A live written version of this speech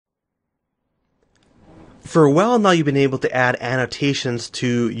For a while now, you've been able to add annotations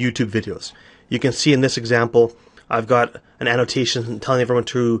to YouTube videos. You can see in this example, I've got an annotation telling everyone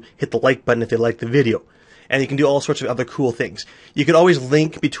to hit the like button if they like the video. And you can do all sorts of other cool things. You could always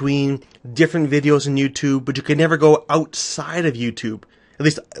link between different videos in YouTube, but you could never go outside of YouTube. At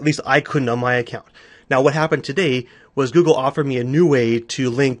least I couldn't on my account. Now, what happened today was Google offered me a new way to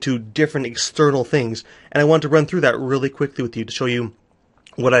link to different external things, and I want to run through that really quickly with you to show you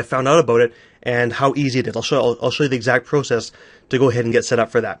what I found out about it and how easy it is. I'll show you the exact process to go ahead and get set up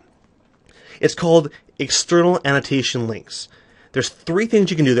for that. It's called external annotation links. There's three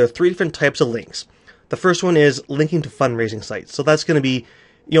things you can do. There are three different types of links. The first one is linking to fundraising sites. So that's going to be,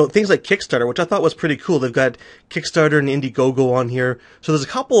 things like Kickstarter, which I thought was pretty cool. They've got Kickstarter and Indiegogo on here. So there's a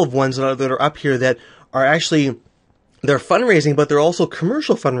couple of ones that are up here that are actually, they're fundraising, but they're also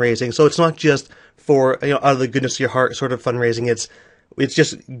commercial fundraising. So it's not just for, out of the goodness of your heart sort of fundraising. It's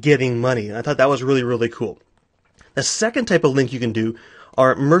just getting money. And I thought that was really, really cool. The second type of link you can do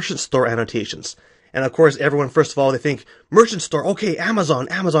are merchant store annotations. And of course, everyone, first of all, they think merchant store, okay, Amazon.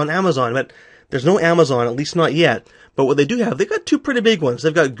 But there's no Amazon, at least not yet. But what they do have, they've got two pretty big ones.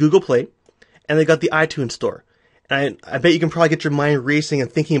 They've got Google Play, and they've got the iTunes Store. And I bet you can probably get your mind racing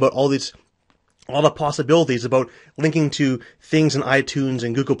and thinking about all the possibilities about linking to things in iTunes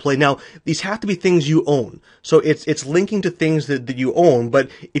and Google Play. Now, these have to be things you own. So it's linking to things that you own, but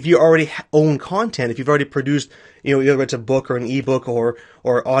if you already own content, if you've already produced, whether it's a book or an ebook or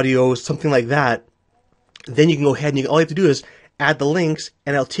audio, something like that, then you can go ahead and all you have to do is add the links,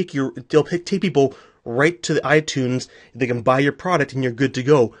 and they'll take people right to the iTunes. They can buy your product and you're good to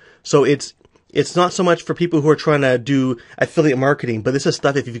go. So it's not so much for people who are trying to do affiliate marketing, but this is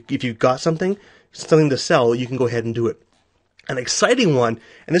stuff if you've got something to sell, you can go ahead and do it. An exciting one,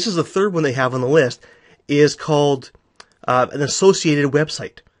 and this is the third one they have on the list, is called an associated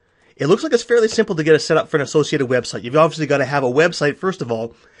website. It looks like it's fairly simple to get it set up for an associated website. You've obviously got to have a website first of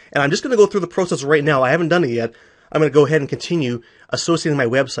all, and I'm just going to go through the process right now. I haven't done it yet. I'm going to go ahead and continue associating my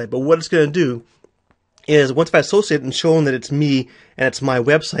website, but what it's going to do is once I associate and show them that it's me and it's my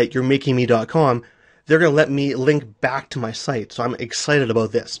website, you'remakingme.com, they're going to let me link back to my site. So I'm excited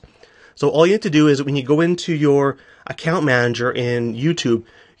about this. So all you have to do is when you go into your account manager in YouTube,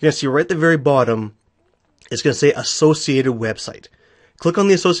 you're going to see right at the very bottom, it's going to say associated website. Click on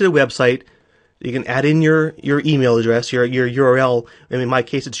the associated website. You can add in your email address, your URL. And in my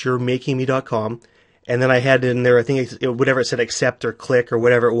case, it's you'remakingme.com. And then I had in there, I think whatever it said, accept or click or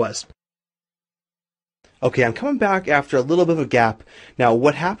whatever it was. Okay, I'm coming back after a little bit of a gap. Now,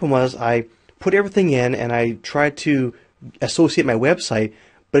 what happened was I put everything in and I tried to associate my website,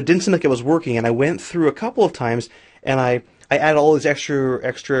 but it didn't seem like it was working. And I went through a couple of times and I added all these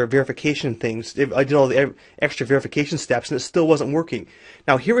extra verification things. I did all the extra verification steps and it still wasn't working.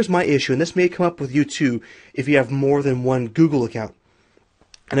 Now, here is my issue, and this may come up with you too if you have more than one Google account.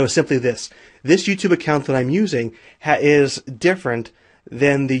 And it was simply this. This YouTube account that I'm using is different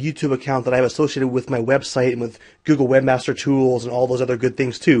than the YouTube account that I have associated with my website and with Google Webmaster Tools and all those other good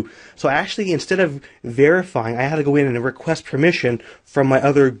things too. So actually, instead of verifying, I had to go in and request permission from my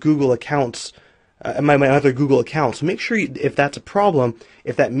other Google accounts, my other Google accounts. So make sure if that's a problem,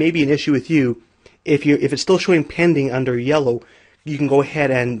 if that may be an issue with you, if it's still showing pending under yellow, you can go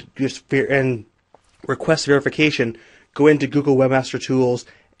ahead and just request verification. Go into Google Webmaster Tools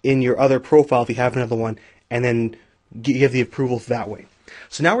in your other profile if you have another one, and then give the approval that way.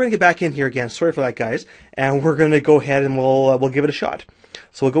 So now we're going to get back in here again. Sorry for that, guys. And we're going to go ahead and we'll give it a shot.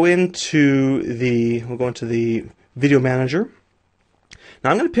 So we'll go into the video manager.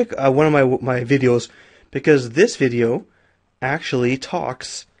 Now I'm going to pick one of my videos because this video actually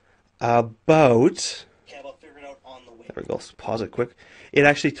talks about. Okay, I'll figure it out on the way. There we go. Let's pause it quick. It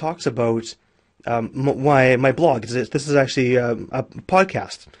actually talks about my blog. This is actually a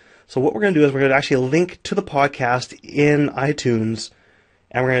podcast. So what we're going to do is we're going to actually link to the podcast in iTunes,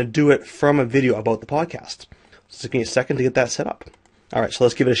 and we're going to do it from a video about the podcast. So give me a second to get that set up. All right, so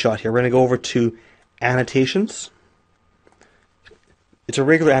let's give it a shot here. We're going to go over to annotations. It's a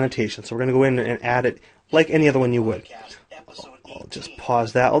regular annotation, so we're going to go in and add it like any other one you would. I'll just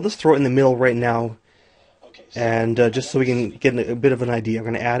pause that. I'll just throw it in the middle right now, and just so we can get a bit of an idea. I'm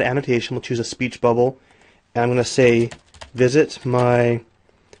going to add annotation. We'll choose a speech bubble, and I'm going to say, visit my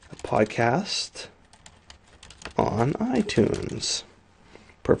podcast on iTunes.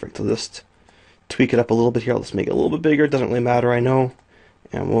 Perfect. I'll just tweak it up a little bit here. Let's make it a little bit bigger. It doesn't really matter, I know.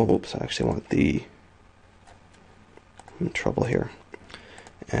 And we'll, oops, I actually want I'm in trouble here.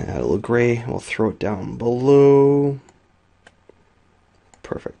 And add a little gray. We'll throw it down below.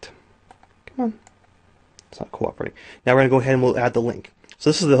 Perfect. Come on. It's not cooperating. Now we're going to go ahead and we'll add the link. So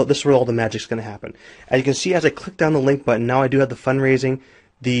this is where all the magic's going to happen. As you can see, as I click down the link button, now I do have the fundraising,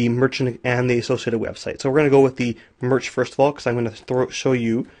 the merchant, and the associated website. So we're going to go with the merch first of all, because I'm going to show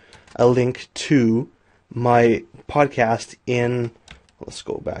you a link to my podcast in, let's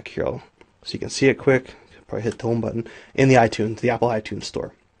go back here so you can see it quick. Probably hit the home button in the iTunes, the Apple iTunes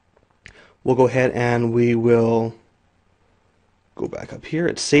store. We'll go ahead and we will go back up here.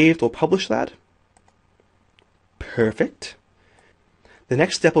 It's saved. We'll publish that. Perfect. The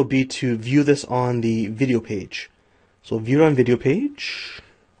next step will be to view this on the video page. So view it on video page.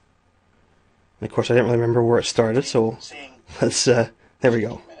 And of course, I didn't really remember where it started, so let's. There we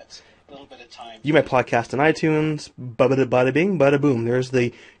go. View my podcast on iTunes. Bada bing, bada boom. There's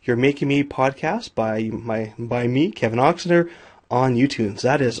the You're Making Me podcast by me, Kevin Oxner, on YouTube.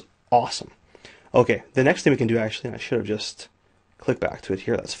 That is awesome. Okay, the next thing we can do, actually, and I should have just clicked back to it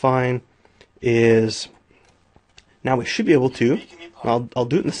here. That's fine. Is now we should be able to. I'll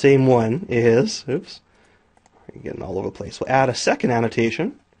do it in the same one. Is oops, I'm getting all over the place. We'll add a second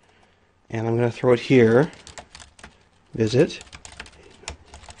annotation, and I'm going to throw it here. Visit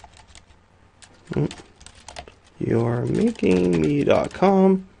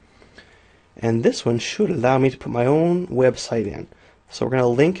You'reMakingMe.com, and this one should allow me to put my own website in. So we're going to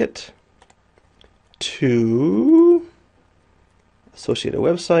link it to associated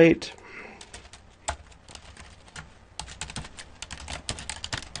website.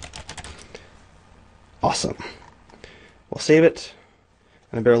 Awesome. We'll save it,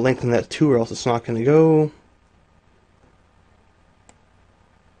 and I better lengthen that too, or else it's not going to go.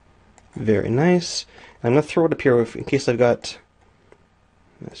 Very nice. And I'm going to throw it up here in case I've got.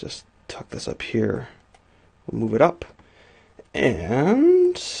 Let's just tuck this up here. We'll move it up,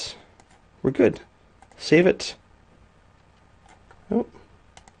 and we're good. Save it. Oh,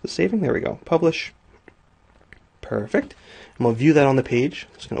 the saving. There we go. Publish. Perfect. And we'll view that on the page.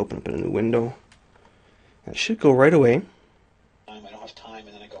 I'm just going to open up in a new window. That should go right away. I don't have time,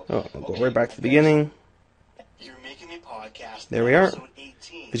 and then I go. Oh, I'll go right back to the beginning. You're Making Me podcast. There we are.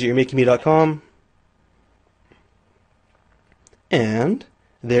 Visit You'reMakingMe.com. And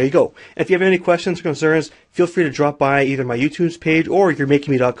there you go. And if you have any questions or concerns, feel free to drop by either my YouTube page or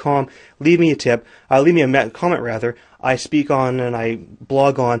You'reMakingMe.com. Leave me a tip. Leave me a comment, rather. I speak on and I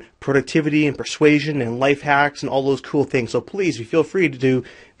blog on productivity and persuasion and life hacks and all those cool things. So please, feel free to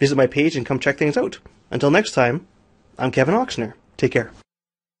visit my page and come check things out. Until next time, I'm Kevin Oxner. Take care.